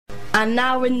And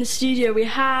now in the studio we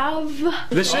have...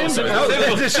 The Simpletones!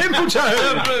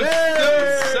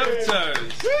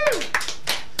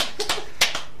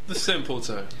 The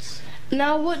Simpletones!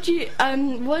 Now, what do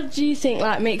you think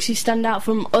like makes you stand out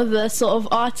from other sort of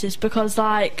artists? Because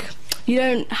like you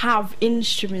don't have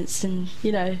instruments, and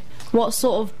you know, what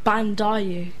sort of band are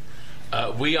you?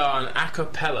 We are an a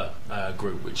cappella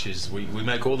group, which is we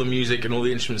make all the music and all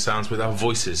the instrument sounds with our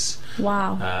voices.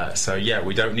 Wow. So yeah,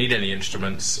 we don't need any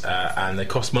instruments, and they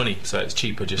cost money, so it's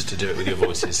cheaper just to do it with your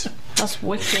voices. That's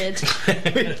wicked.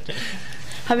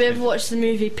 Have you ever watched the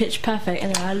movie Pitch Perfect?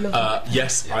 Anyway, I love it.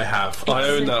 Yes, I have. I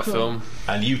own that film.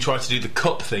 And you tried to do the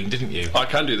cup thing, didn't you? I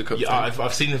can do the cup thing.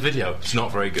 I've seen the video. It's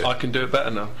not very good. I can do it better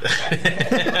now.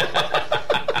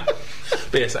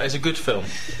 But yes, it's a good film.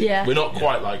 Yeah. We're not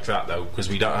quite like that though, because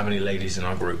we don't have any ladies in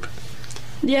our group.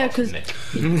 Yeah, because...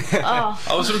 I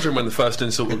was wondering when the first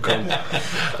insult would come.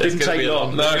 Didn't take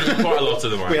long. No, quite a lot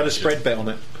of them. We had a spread bet on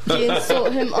it. Do you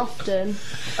insult him often?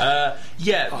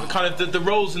 Yeah, kind of the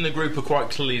roles in the group are quite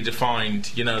clearly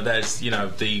defined. You know, there's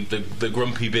the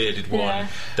grumpy bearded one. Yeah.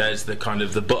 There's the kind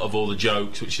of the butt of all the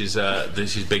jokes, which is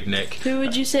this is Big Nick. Who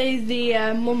would you say the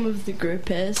mum of the group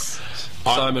is?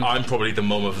 Simon. I'm probably the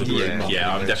mum of the group.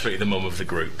 Yeah, I'm definitely the mum of the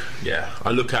group. Yeah, I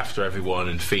look after everyone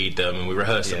and feed them, and we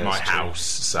rehearse at my house.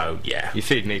 So yeah, you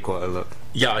feed me quite a lot.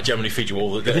 Yeah, I generally feed you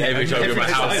all every time you're at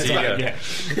my house.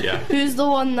 Yeah. Who's the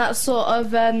one that sort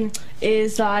of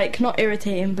is like not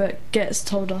irritating but gets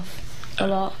told off a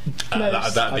lot?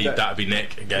 That'd be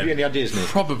Nick again. Have you any ideas, Nick?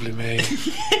 Probably me.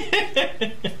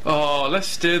 Oh, let's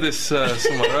steer this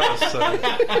somewhere else.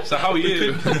 So how are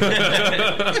you?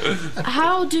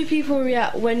 How do people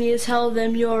react when you tell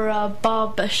them you're a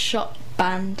barbershop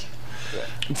band?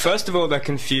 First of all, they're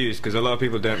confused because a lot of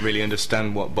people don't really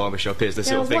understand what barbershop is. They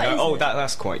sort of think, oh,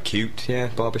 that's quite cute. Yeah,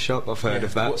 barbershop. I've heard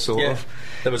of that sort of.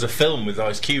 There was a film with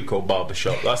Ice Cube called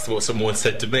Barbershop. That's what someone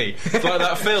said to me. It's like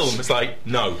that film. It's like,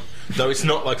 no, it's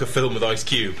not like a film with Ice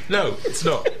Cube. No, it's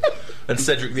not. And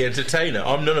Cedric the Entertainer.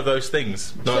 I'm none of those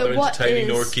things. Neither entertaining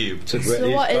nor a cube. So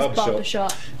what is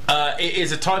barbershop? It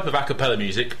is a type of a cappella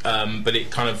music, but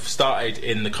it kind of started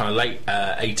in the kind of late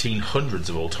 1800s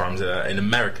of all times in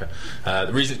America.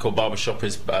 The reason it's called barbershop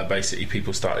is basically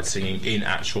people started singing in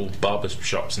actual barber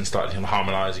shops and started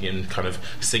harmonising and kind of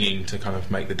singing to kind of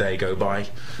make the day go by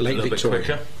a little bit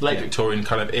quicker. Late Victorian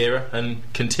kind of era, and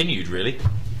continued really.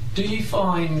 Do you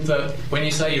find that when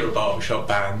you say you're a barbershop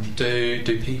band,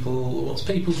 what's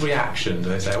people's reaction? Do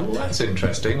they say, "Oh, that's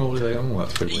interesting," or do they, "Oh,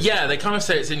 that's pretty weird"? Yeah, they kind of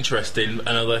say it's interesting,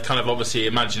 and they kind of obviously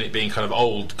imagine it being kind of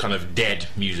old, kind of dead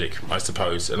music, I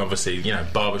suppose. And obviously, you know,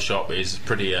 barbershop is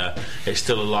pretty, it's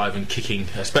still alive and kicking.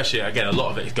 Especially, again, a lot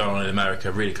of it is going on in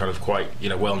America. Really, kind of quite, you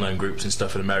know, well-known groups and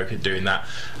stuff in America doing that.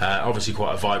 Obviously,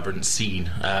 quite a vibrant scene.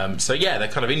 So yeah, they're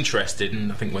kind of interested, and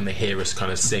I think when they hear us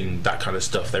kind of sing that kind of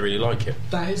stuff, they really like it.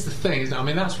 That is the thing, isn't it? I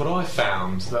mean, that's what I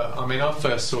found. I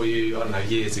first saw you, I don't know,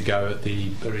 years ago at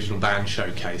the original band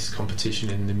showcase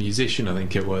competition in The Musician, I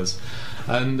think it was.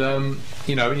 And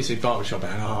you know, when you see barbershop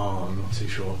band, I'm not too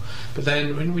sure. But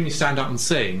then when you stand up and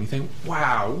sing, you think,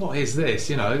 wow, what is this?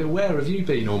 You know, where have you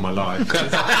been all my life?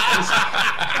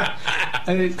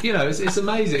 And you know, it's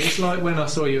amazing. It's like when I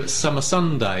saw you at Summer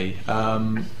Sunday.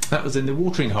 That was in the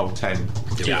Watering Hole tent,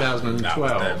 2012.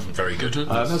 That was very good. There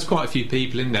was quite a few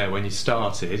people in there when you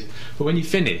started, but when you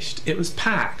finished, it was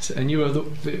packed, and you were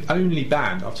the only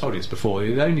band. I've told you this before.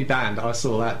 You're the only band I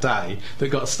saw that day that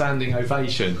got a standing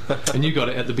ovation, and you got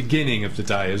it at the beginning of the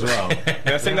day as well.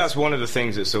 I think that's one of the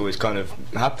things that's always kind of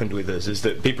happened with us, is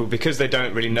that people, because they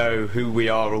don't really know who we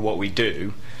are or what we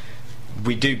do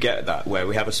get that, where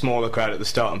we have a smaller crowd at the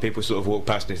start and people sort of walk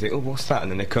past and they think, oh, what's that? And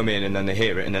then they come in and then they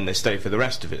hear it and then they stay for the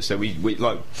rest of it. So we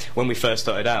like, when we first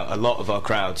started out, a lot of our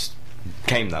crowds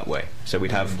came that way. So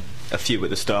we'd have a few at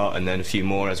the start and then a few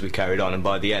more as we carried on, and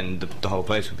by the end the whole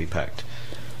place would be packed.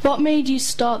 What made you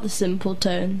start the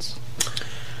Simpletones?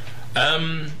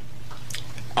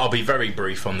 I'll be very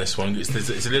brief on this one. It's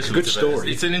a good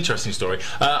story. It's an interesting story.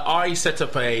 I set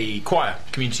up a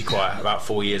community choir, about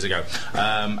 4 years ago,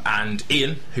 and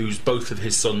Ian, who's both of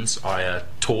his sons I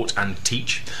taught and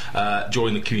teach,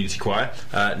 joined the community choir.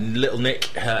 Little Nick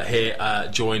here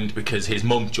joined because his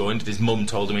mum joined. His mum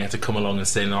told him he had to come along and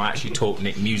sing, and I actually taught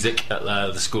Nick music at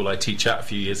the school I teach at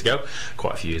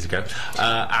quite a few years ago.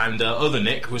 And other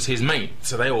Nick was his mate,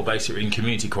 so they all basically were in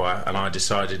community choir, and I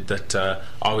decided that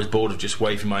I was bored of just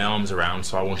waving waving my arms around,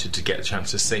 so I wanted to get a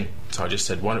chance to sing. So I just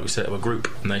said, why don't we set up a group?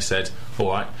 And they said, all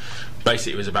right.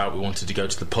 Basically, it was about we wanted to go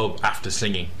to the pub after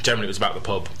singing. Generally, it was about the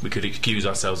pub. We could excuse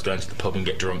ourselves going to the pub and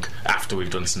get drunk after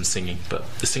we've done some singing. But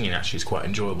the singing actually is quite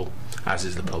enjoyable, as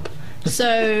is the pub.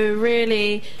 So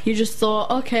really, you just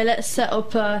thought, okay, let's set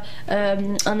up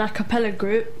an a cappella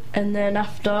group, and then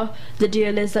after, the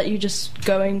deal is that you just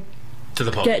go and to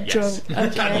the pub, get yes.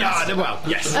 drunk. Okay. Yeah, well,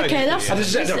 yes. Okay, that's. I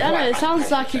know it sounds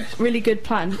like a really good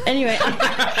plan. Anyway,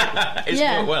 it's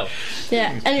worked well.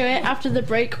 Yeah. Anyway, after the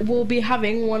break, we'll be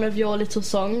having one of your little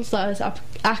songs that is a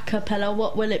cappella.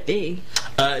 What will it be?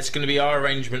 It's going to be our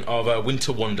arrangement of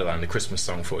Winter Wonderland, a Christmas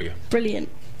song for you. Brilliant.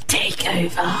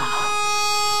 Takeover.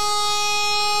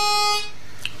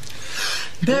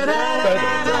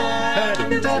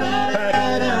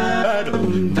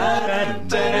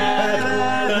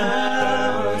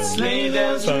 Sleigh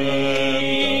bells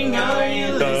ring, are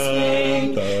you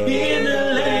listening? In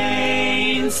the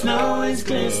lane, snow is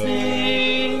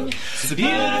glistening. It's a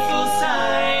beautiful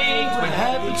sight, we're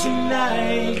happy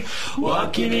tonight,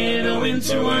 walking in a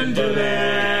winter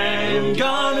wonderland.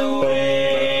 Gone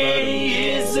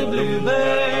away is a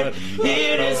bluebird,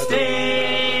 here to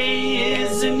stay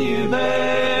is a new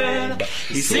bird.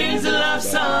 He sings a love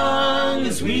song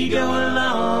as we go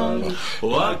along,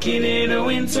 walking in a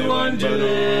winter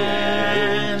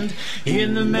wonderland.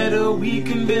 In the meadow we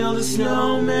can build a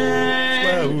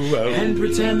snowman and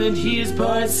pretend that he is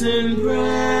Parson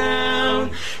Brown.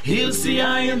 He'll say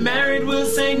I am married, we'll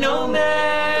say no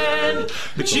man,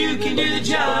 but you can do the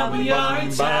job when you're in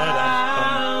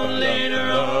town. Later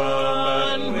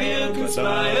on we'll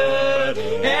conspire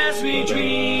as we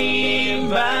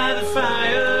dream by the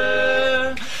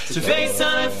fire, to face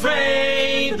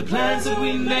unafraid the plans that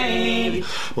we made,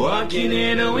 walking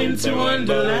in a winter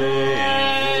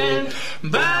wonderland. Ba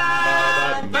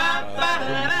ba ba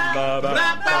da da, ba ba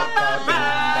ba ba,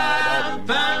 ba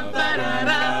ba da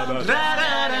da, da da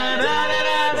da da da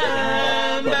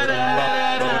da da da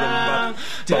da.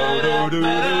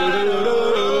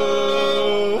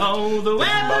 Oh, the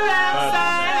weather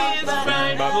outside is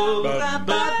frightful, but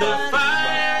the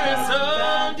fire is so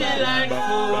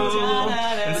delightful.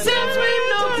 And since we've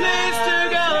no place to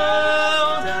go,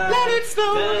 let it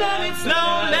snow, let it snow,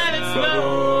 let it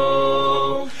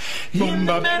snow. In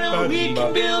the meadow we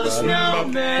can build a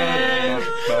snowman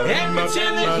and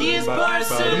pretend that he is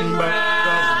Parson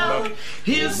Brown.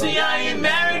 He'll say I am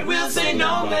married, we'll say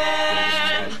no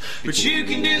man, but you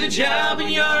can do the job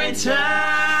when you're in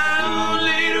town.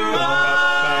 Later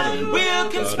on we'll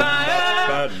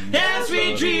conspire as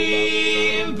we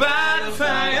dream by the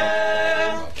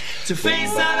fire, to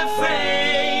face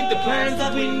unafraid the plans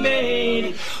that we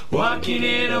made, walking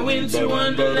in a winter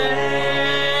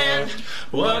wonderland.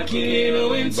 Walking in a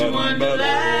winter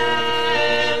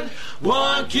wonderland.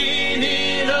 Walking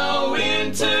in a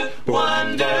winter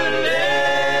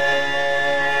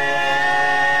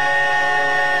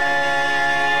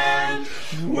wonderland.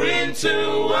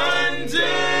 Winter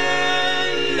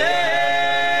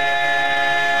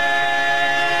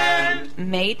wonderland.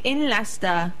 Made in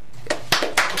Leicester.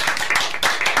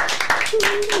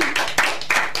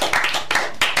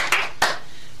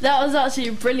 That was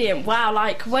absolutely brilliant. Wow,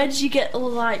 like, where did you get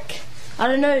all, like, I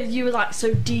don't know, you were, like,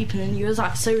 so deep and then you was,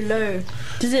 like, so low.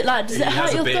 Does it hurt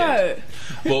your throat?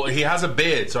 Well, he has a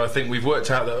beard, so I think we've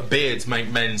worked out that beards make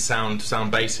men sound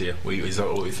bassier. Is that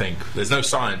what we think? There's no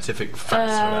scientific facts for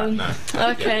that, no.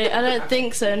 Okay, yeah. I don't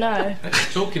think so, no.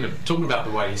 Talking about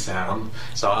the way you sound,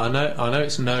 so I know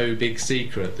it's no big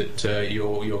secret that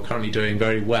you're currently doing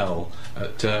very well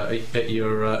at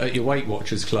your Weight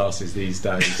Watchers classes these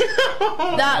days.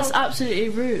 That's absolutely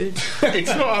rude. It's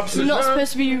not absolutely. You're not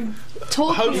supposed to be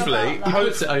talking about that. He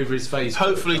puts it over his face.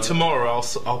 Hopefully tomorrow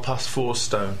I'll pass 4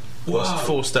 stone. Lost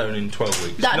 4 stone in 12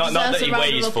 weeks. Not that he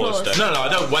weighs 4 stone. No, I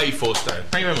don't weigh 4 stone.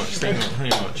 Thank you very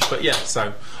much. But yeah,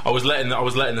 so I was letting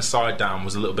the side down,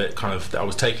 was a little bit kind of, I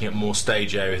was taking up more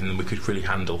stage area than we could really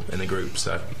handle in the group.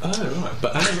 So. Oh right.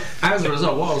 But as a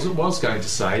result, what I was going to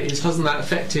say is, hasn't that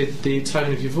affected the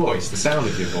tone of your voice, the sound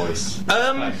of your voice?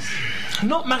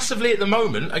 Not massively at the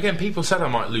moment. Again, people said I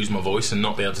might lose my voice and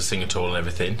not be able to sing at all and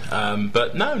everything.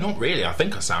 But no, not really. I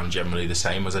think I sound generally the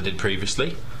same as I did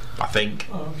previously. I think.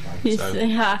 Oh, okay.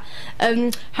 Yeah.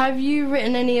 Have you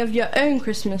written any of your own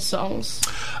Christmas songs?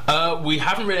 We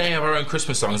haven't written any of our own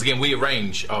Christmas songs. Again, we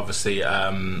arrange, obviously,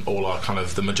 all our kind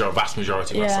of vast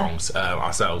majority of our songs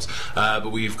ourselves.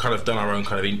 But we've kind of done our own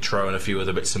kind of intro and a few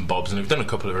other bits and bobs, and we've done a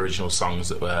couple of original songs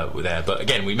that were there. But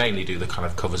again, we mainly do the kind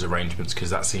of covers arrangements because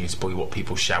that seems to be what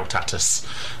people shout at us,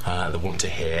 they want to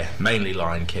hear. Mainly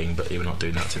Lion King, but we're not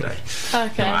doing that today.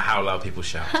 Okay. No matter how loud people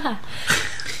shout.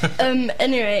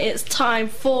 Anyway, it's time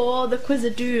for the Quiz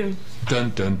of Doom.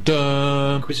 Dun dun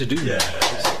dun. Quiz of Doom. Yeah.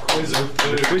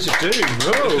 Quiz of Doom.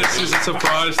 Oh, This is a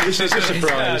surprise. this is a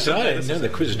surprise. I didn't know the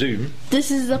Quiz of Doom.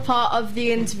 This is the part of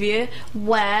the interview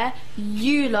where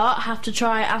you lot have to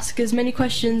try ask as many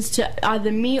questions to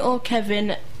either me or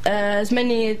Kevin, as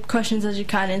many questions as you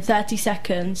can in 30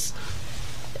 seconds.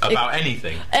 About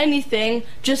anything. Anything,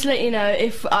 just let you know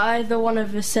if either one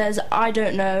of us says I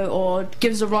don't know or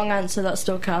gives a wrong answer, that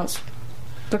still counts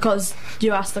because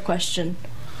you asked the question.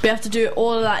 We have to do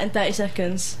all of that in 30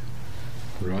 seconds.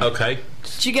 Right. Okay.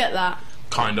 Did you get that?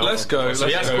 Kind of. Let's go. So let's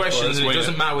we ask go questions, and it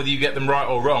doesn't matter whether you get them right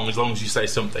or wrong, as long as you say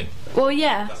something. Well,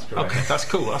 yeah. Okay, that's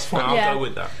cool. That's fine. Yeah. I'll go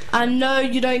with that. And no,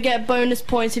 you don't get bonus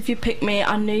points if you pick me.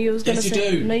 I knew you was going to Yes, you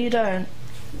say do. no. You don't.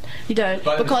 You don't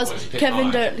Bonus because points, you pick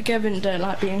Kevin mine. don't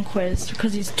like being quizzed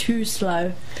because he's too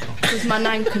slow. Because my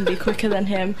nan can be quicker than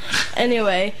him.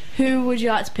 Anyway, who would you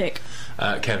like to pick?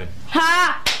 Kevin,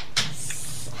 Ha!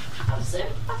 I'm so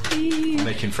happy.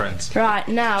 making friends. Right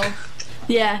now,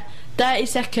 yeah, 30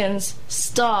 seconds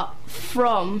start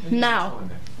from now.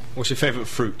 What's your favourite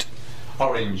fruit?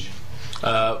 Orange.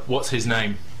 What's his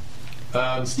name?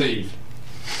 Steve.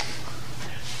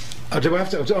 Oh, do I have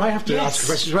to Yes. ask a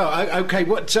question as well? Okay,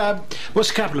 what's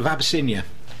the capital of Abyssinia?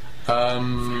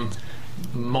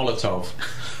 Molotov.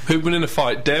 Who'd win in a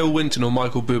fight, Dale Winton or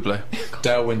Michael Bublé?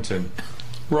 Dale Winton.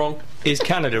 Wrong. Is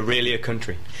Canada really a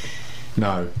country?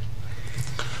 No.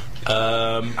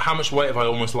 How much weight have I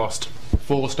almost lost?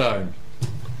 4 stone.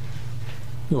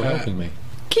 You're helping me.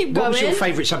 Keep What was your going.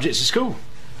 favourite subjects at school?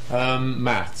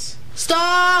 Maths.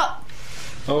 Stop!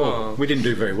 Oh, we didn't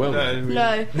do very well.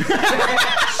 No.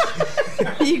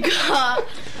 You got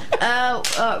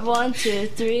 1, 2,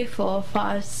 3, 4,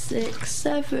 5, 6,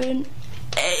 7,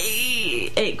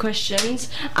 8 questions,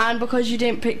 and because you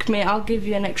didn't pick me, I'll give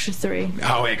you an extra 3.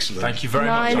 Oh, excellent. Thank you very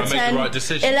 9, much. I 10, made the right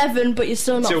decision. 11, but you're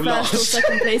still not Still first or lost.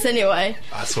 second place anyway.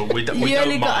 That's all. We You don't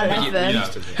only got mind. 11.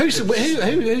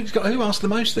 Who asked the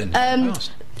most then?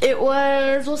 Asked. It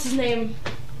was what's his name?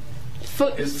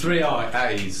 It's 3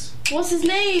 A's. What's his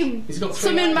name? He's got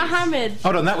 3 Samin A's. Mohammed.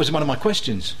 Hold on, that was one of my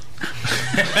questions.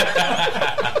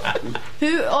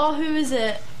 Who is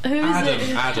it? Who is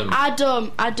it?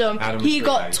 Adam. Adam. He with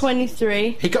got three A's.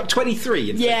 23. He got 23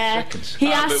 in 30 Yeah, seconds. he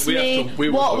but asked we have me to- we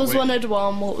were- what was we-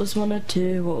 101, what was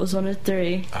 102, what was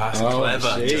 103. That's Oh, I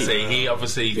clever. see. You see, he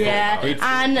obviously. Yeah,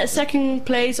 and second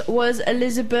place was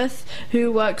Elizabeth,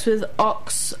 who works with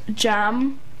Ox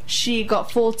Jam. She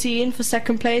got 14 for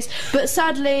second place, but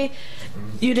sadly,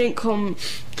 you didn't come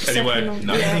Anyway, second.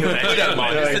 no. Yeah. Anyway, we don't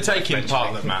mind. It's the taking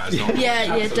part that matters. Not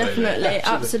Yeah,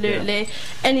 absolutely.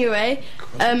 Anyway,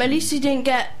 at least you didn't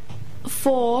get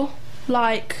 4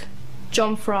 like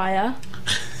John Fryer.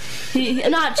 He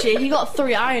got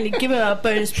 3. I only give him a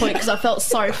bonus point because I felt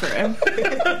sorry for him.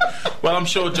 Well, I'm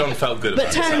sure John felt good But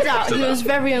about turns himself out after he that. was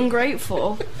very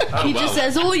ungrateful. He just well.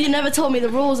 says, "Oh, you never told me the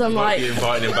rules." I'm like, You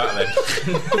inviting him back then?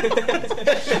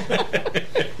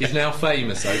 He's now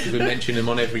famous though because we mention him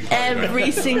on every programme.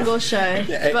 every single show.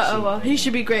 But oh well, he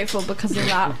should be grateful because of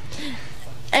that.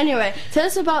 Anyway, tell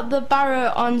us about the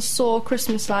Barrow on Saw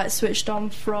Christmas lights switched on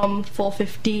from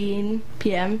 4:15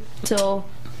 p.m. till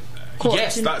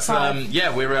Yes, that's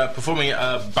we're performing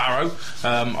at Barrow.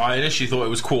 I initially thought it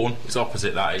was Quorn. It's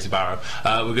opposite that, is Barrow.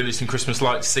 We're going to do some Christmas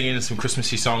lights, singing some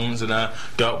Christmassy songs, and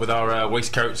go up with our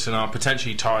waistcoats and our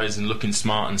potentially ties and looking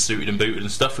smart and suited and booted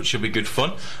and stuff, which should be good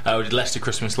fun. We did Leicester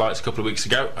Christmas lights a couple of weeks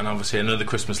ago, and obviously another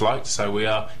Christmas light, so we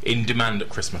are in demand at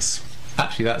Christmas.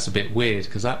 Actually, that's a bit weird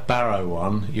because that Barrow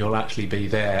one, you'll actually be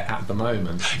there at the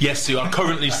moment. Yes, we are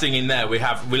currently singing there. We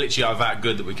literally are that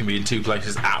good that we can be in 2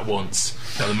 places at once.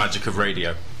 By the magic of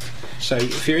radio. So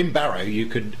if you're in Barrow, you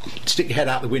could stick your head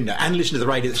out the window and listen to the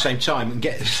radio at the same time and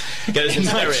get us in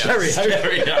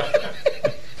stereo.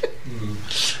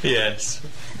 Yes.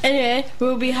 Anyway,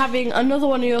 we'll be having another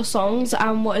one of your songs,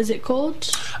 and what is it called?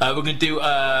 We're going to do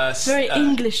Very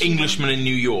English. Englishman in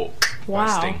New York. by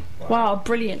Wow. Sting. Wow,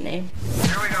 brilliant name.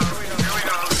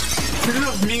 If you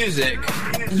love music,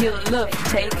 You'll love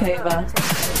Takeover.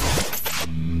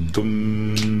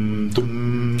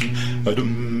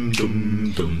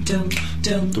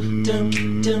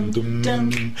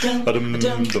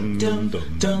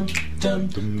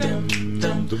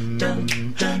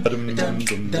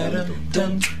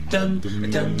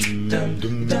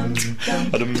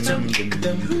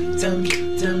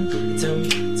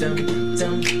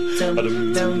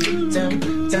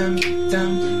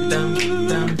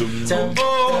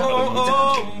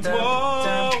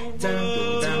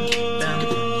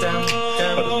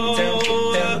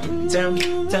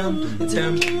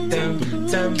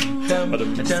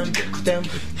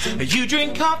 You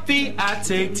drink coffee, I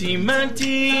take tea, man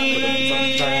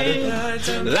tea.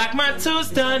 Like my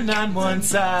toast done on one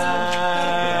side.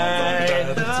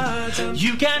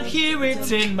 You can hear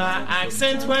it in my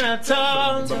accent when I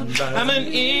talk. I'm an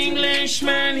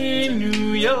Englishman in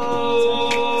New York.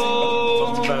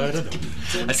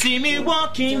 I see me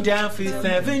walking down Fifth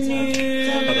Avenue,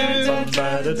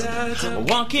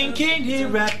 walking king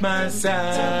here at my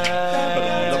side.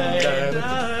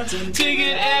 Take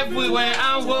it everywhere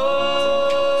I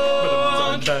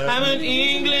walk. I'm an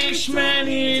Englishman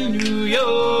in New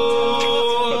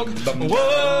York.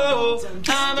 Whoa,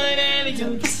 I'm an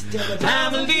alien.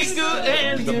 I'm a legal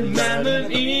alien. I'm an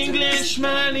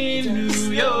Englishman in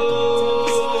New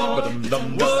York.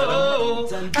 Whoa,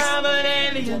 I'm an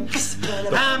alien.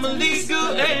 I'm a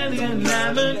legal alien.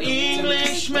 I'm an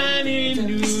Englishman in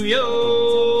New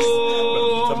York.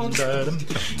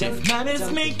 If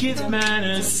manners maketh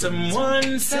manners,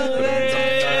 someone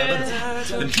said,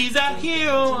 then he's a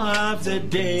hero of the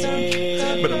day.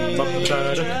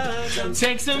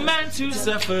 Takes a man to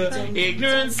suffer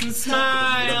ignorance and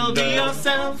smile. Be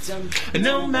yourself,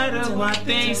 no matter what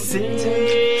they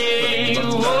say.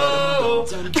 Whoa,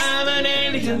 I'm an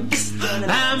alien.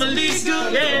 I'm a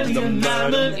legal alien.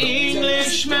 I'm an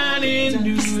Englishman in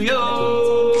New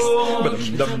York.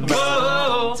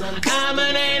 Whoa, I'm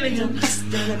an alien.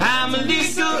 I'm a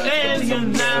legal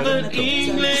alien. I'm an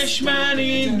Englishman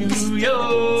in New York.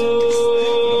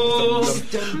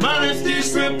 Modesty,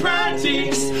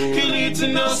 propriety can lead to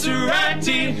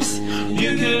notoriety.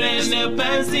 You can end up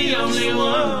as the only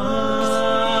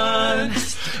one.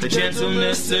 A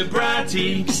gentleness,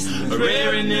 sobriety, a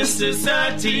rare in this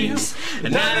society,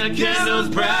 and not a candle's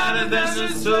brighter than the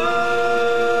sun.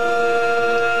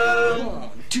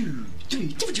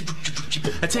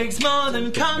 It takes more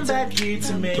than combat gear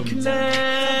to make a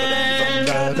man.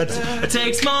 It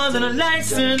takes more than a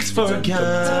license for a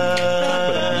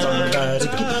gun.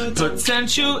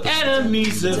 Potential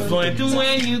enemies, avoid them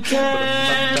when you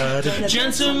can.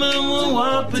 Gentlemen will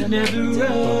walk but never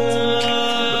run.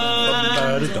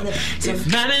 If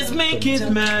manners make it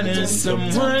manners,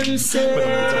 someone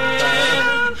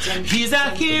said, he's a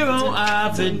hero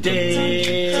of the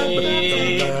day.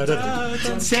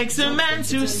 Takes a man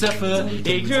to suffer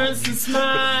ignorance and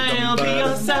smile. Be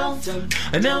yourself,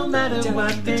 no matter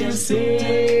what they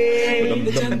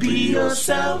say. Be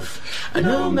yourself,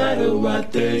 no matter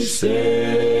what they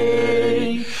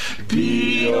say.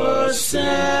 Be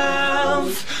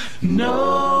yourself,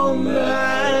 no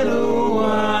matter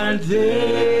what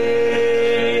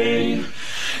they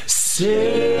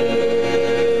say.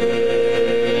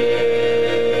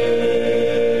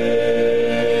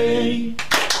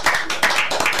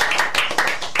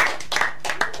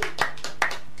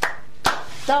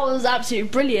 That was absolutely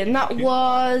brilliant. That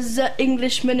was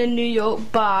Englishman in New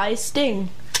York by Sting.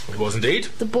 It was indeed.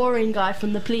 The boring guy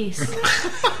from the Police.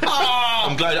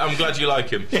 I'm glad you like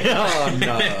him. Oh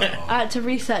no! I had to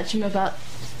research him about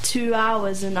 2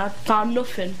 hours and I found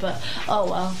nothing, but oh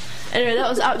well. Anyway, that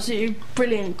was absolutely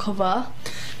brilliant cover.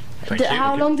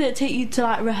 How long did it take you to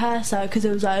like rehearse that? Because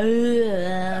it was like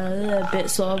a bit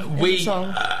sort of in the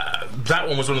song. That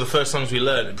one was one of the first songs we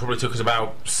learned. It probably took us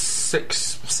about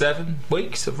 6-7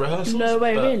 weeks of rehearsals. No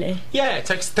way, really? Yeah, it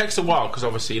takes a while because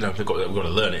obviously we've got to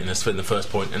learn it in the first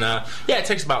point. And it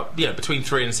takes about between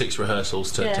 3 and 6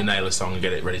 rehearsals to nail a song and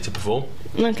get it ready to perform.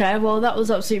 Okay, well that was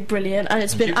absolutely brilliant, and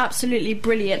it's been absolutely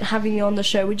brilliant having you on the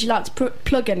show. Would you like to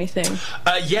plug anything?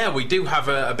 Yeah, we do have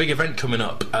a big event coming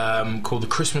up called the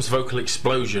Christmas Vocal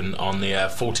Explosion on the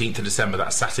 14th of December.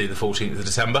 That's Saturday the 14th of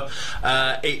December.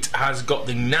 It has got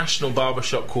the National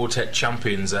Barbershop Quartet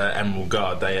champions, Emerald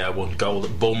Guard. They won gold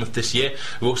at Bournemouth this year.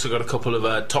 We've also got a couple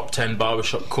of top 10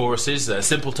 barbershop choruses.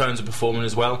 Simpletones are performing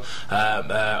as well.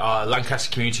 Our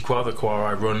Lancaster Community Choir, the choir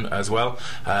I run as well,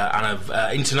 and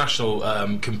an international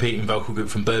competing vocal group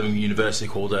from Birmingham University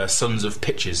called Sons of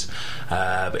Pitches.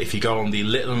 But if you go on the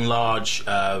Little and Large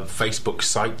Facebook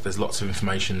site, there's lots of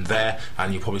information there,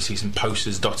 and you'll probably see some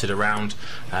posters dotted around.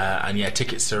 And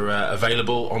tickets are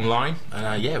available online.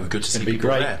 And we're good to see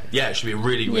people there. Yeah, it should be a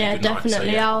really good night.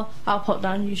 Definitely. So, I'll pop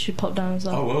down. You should pop down as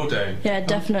well. Oh, will do. Yeah,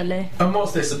 definitely. And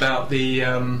what's this about the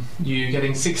you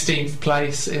getting 16th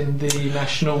place in the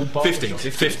national?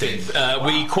 15th.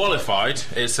 We qualified.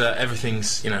 It's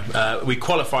everything's we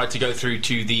qualified to go through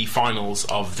to the finals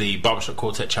of the Barbershop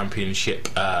Quartet Championship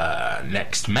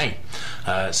next May.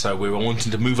 So we were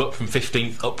wanting to move up from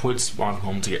 15th upwards. I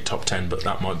want to get top 10, but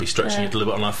that might be stretching it a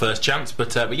little bit on our first chance.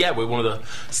 But yeah, we're one of the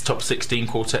top 16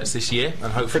 quartets this year,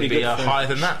 and hopefully be higher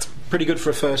than that. pretty good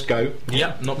for a first go.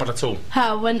 Yeah, not bad at all.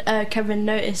 How when Kevin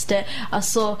noticed it, I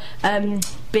saw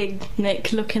Big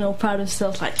Nick looking all proud of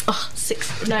himself, like, oh,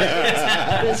 6. No,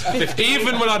 it was 50.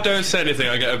 Even when I don't say anything,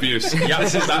 I get abuse. Yeah,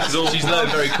 this is all. She's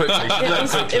learned very quickly. It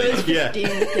was 50.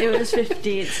 It was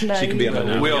 50. It's no. She can be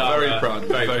a We are very proud.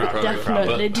 Very proud.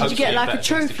 Definitely. Did you get like a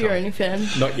trophy or anything?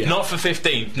 Not yet. Not for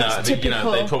 15. No, I think, they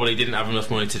probably didn't have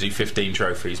enough money to do 15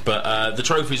 trophies. But the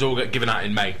trophies all get given out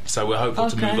in May, so we're hopeful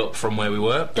to move up from where we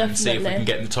were and see if we can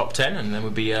get in the top 10, and then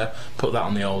we'll be put that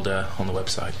on the old on the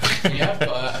website. You have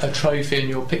got a trophy in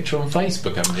your picture on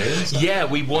Facebook, haven't you? Yeah,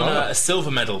 we won a silver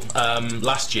medal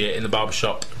last year in the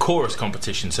barbershop chorus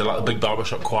competition. So, like the big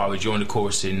barbershop choir, we joined a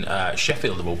chorus in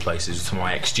Sheffield, of all places, with some of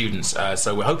my ex-students.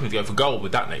 So we're hoping to go for gold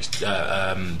with that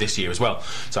this year as well.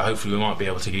 So hopefully we might be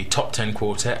able to get top 10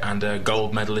 quartet and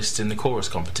gold medalists in the chorus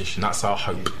competition. That's our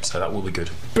hope. So that will be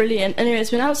good. Brilliant. Anyway,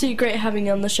 it's been absolutely great having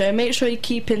you on the show. Make sure you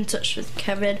keep in touch with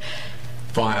Kevin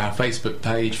via our Facebook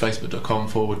page,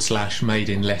 facebook.com/Made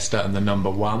in Leicester and the number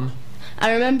 1.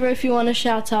 And remember, if you want a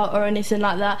shout out or anything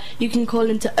like that, you can call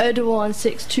into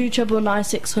 016 299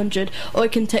 600, or you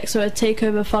can text or a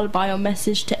takeover followed by your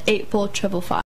message to 84555.